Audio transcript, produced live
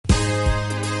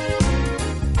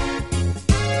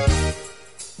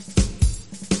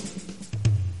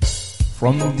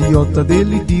From the altar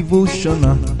daily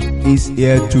devotional is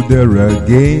here today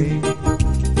again.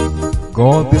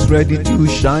 God is ready to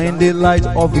shine the light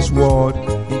of His word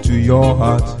into your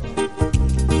heart.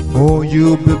 Oh,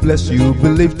 you'll be blessed, you'll be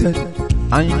lifted,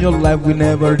 and your life will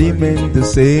never remain the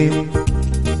same.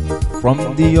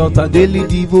 From the altar daily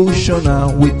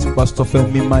devotional with Pastor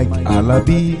Femi Mike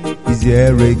Alabi is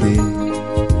here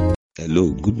again.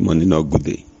 Hello, good morning or good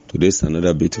day. Today is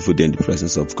another beautiful day in the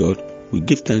presence of God. We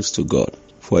give thanks to God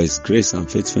for His grace and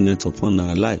faithfulness upon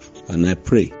our life. And I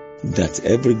pray that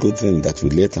every good thing that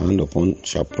we lay our hand upon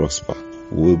shall prosper.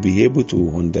 We will be able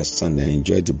to understand and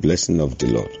enjoy the blessing of the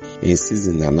Lord. In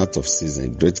season and out of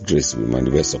season, great grace will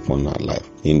manifest upon our life.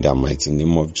 In the mighty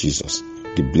name of Jesus.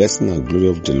 The blessing and glory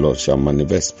of the Lord shall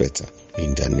manifest better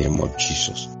in the name of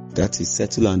Jesus. That is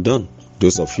settled and done.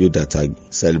 Those of you that are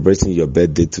celebrating your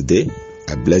birthday today,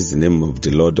 I bless the name of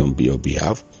the Lord on your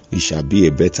behalf. It shall be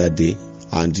a better day,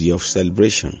 and your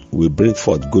celebration will bring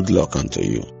forth good luck unto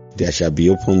you. There shall be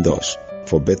open doors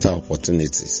for better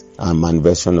opportunities and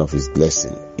manifestation of His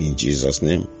blessing in Jesus'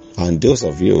 name. And those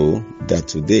of you that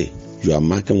today you are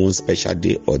marking one special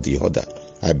day or the other,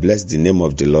 I bless the name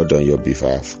of the Lord on your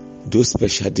behalf. Those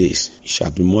special days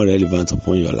shall be more relevant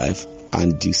upon your life,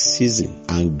 and the season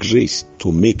and grace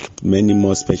to make many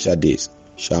more special days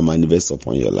shall manifest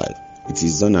upon your life. It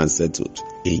is done and settled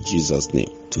in Jesus' name.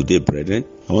 Today, brethren,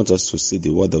 I want us to see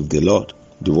the word of the Lord.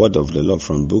 The word of the Lord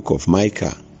from the book of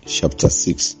Micah, chapter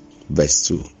 6, verse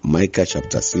 2. Micah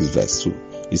chapter 6, verse 2.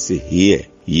 It says, "Hear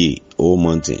ye, O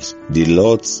mountains, the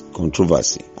Lord's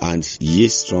controversy, and ye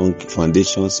strong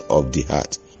foundations of the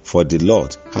heart. For the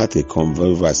Lord hath a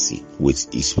controversy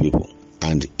with His people,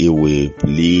 and He will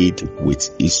plead with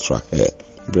Israel."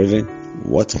 Brethren,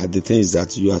 what are the things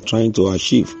that you are trying to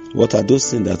achieve? What are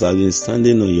those things that have been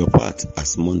standing on your path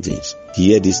as mountains?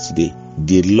 Hear this today.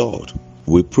 The Lord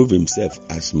will prove Himself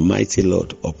as mighty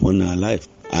Lord upon our life,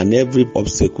 and every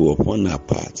obstacle upon our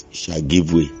path shall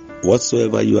give way.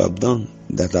 Whatsoever you have done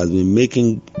that has been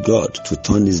making God to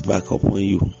turn His back upon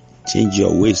you, change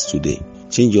your ways today.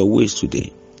 Change your ways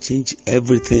today. Change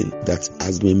everything that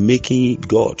has been making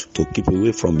God to keep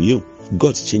away from you.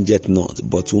 God changeth not,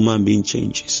 but human being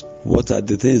changes. What are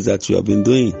the things that you have been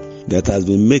doing that has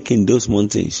been making those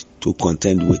mountains to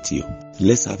contend with you?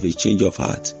 Let's have a change of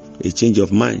heart, a change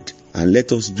of mind, and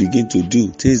let us begin to do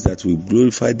things that will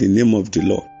glorify the name of the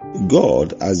Lord.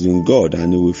 God has been God,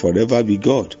 and He will forever be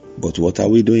God. But what are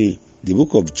we doing? The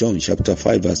book of John chapter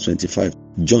 5 verse 25.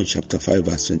 John chapter 5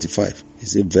 verse 25. He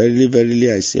said, "Verily,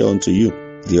 verily, I say unto you,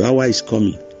 the hour is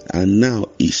coming, and now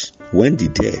is, when the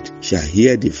dead shall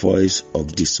hear the voice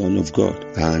of the Son of God,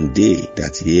 and they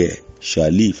that hear shall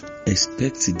live."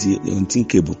 Expect the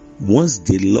unthinkable. Once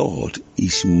the Lord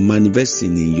is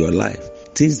manifesting in your life,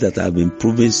 things that have been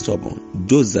proven stubborn,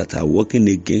 those that are working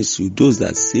against you, those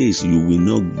that says you will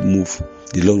not move,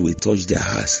 the Lord will touch their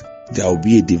hearts. There will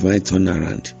be a divine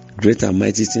turnaround. Great and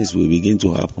mighty things will begin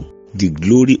to happen. The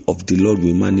glory of the Lord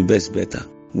will manifest better.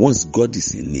 Once God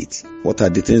is in it, what are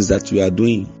the things that you are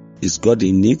doing? Is God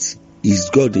in it? Is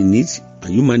God in it?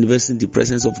 Are you manifesting the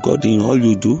presence of God in all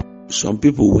you do? Some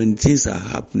people, when things are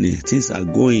happening, things are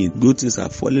going, good things are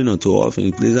falling onto us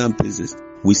in pleasant places,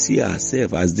 we see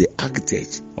ourselves as the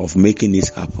architect of making it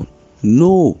happen.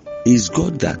 No, it's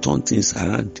God that turns things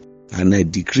around. And I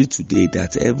decree today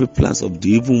that every plan of the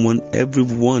evil one,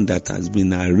 everyone that has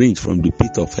been arranged from the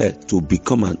pit of hell to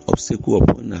become an obstacle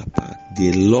upon our path,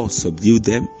 the Lord subdue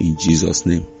them in Jesus'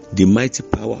 name. The mighty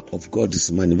power of God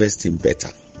is manifesting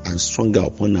better and stronger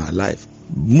upon our life.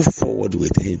 Move forward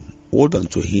with Him. Hold on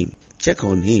to Him. Check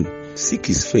on Him. Seek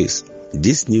His face.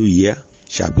 This new year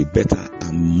shall be better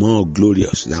and more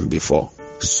glorious than before.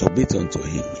 Submit unto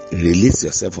Him. Release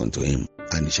yourself unto Him,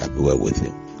 and it shall be well with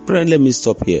you. Pray, let me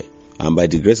stop here. And by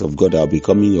the grace of God, I'll be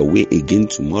coming your way again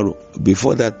tomorrow.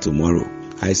 Before that tomorrow,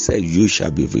 I said you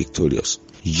shall be victorious.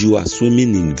 You are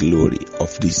swimming in glory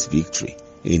of this victory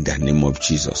in the name of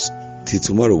Jesus. Till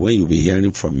tomorrow, when you'll be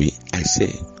hearing from me, I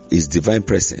say His divine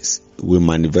presence will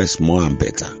manifest more and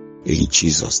better in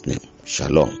Jesus' name.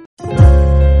 Shalom.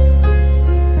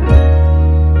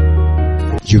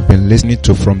 You've been listening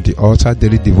to From the Altar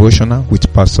Daily Devotional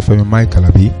with Pastor Femi Mike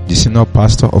Alabi, the Senior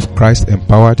Pastor of Christ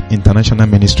Empowered International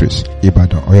Ministries,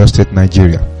 Ibadan, Oyo State,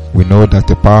 Nigeria. We know that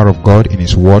the power of God in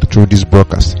His Word through this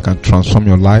broadcast can transform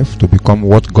your life to become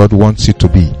what God wants you to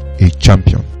be, a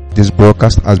champion. This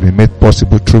broadcast has been made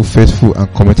possible through faithful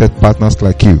and committed partners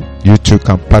like you. You too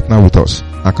can partner with us.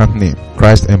 Account name,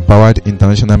 Christ Empowered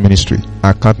International Ministry.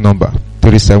 Account number,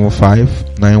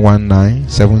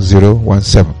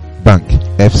 375-919-7017. Bank,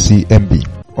 FCMB.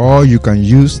 Or you can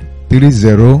use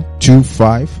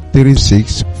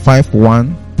 302536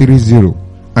 5130.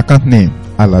 Account name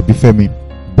Alabi Femi.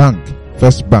 Bank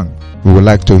First Bank. We would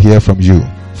like to hear from you.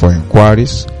 For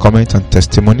inquiries, comments and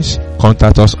testimonies,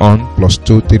 contact us on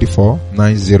 +234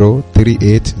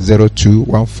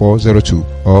 9038021402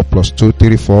 or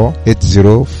 +234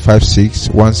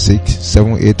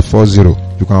 8056167840.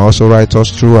 You can also write us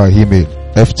through our email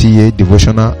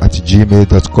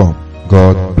ftadevotional@gmail.com.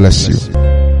 God bless you.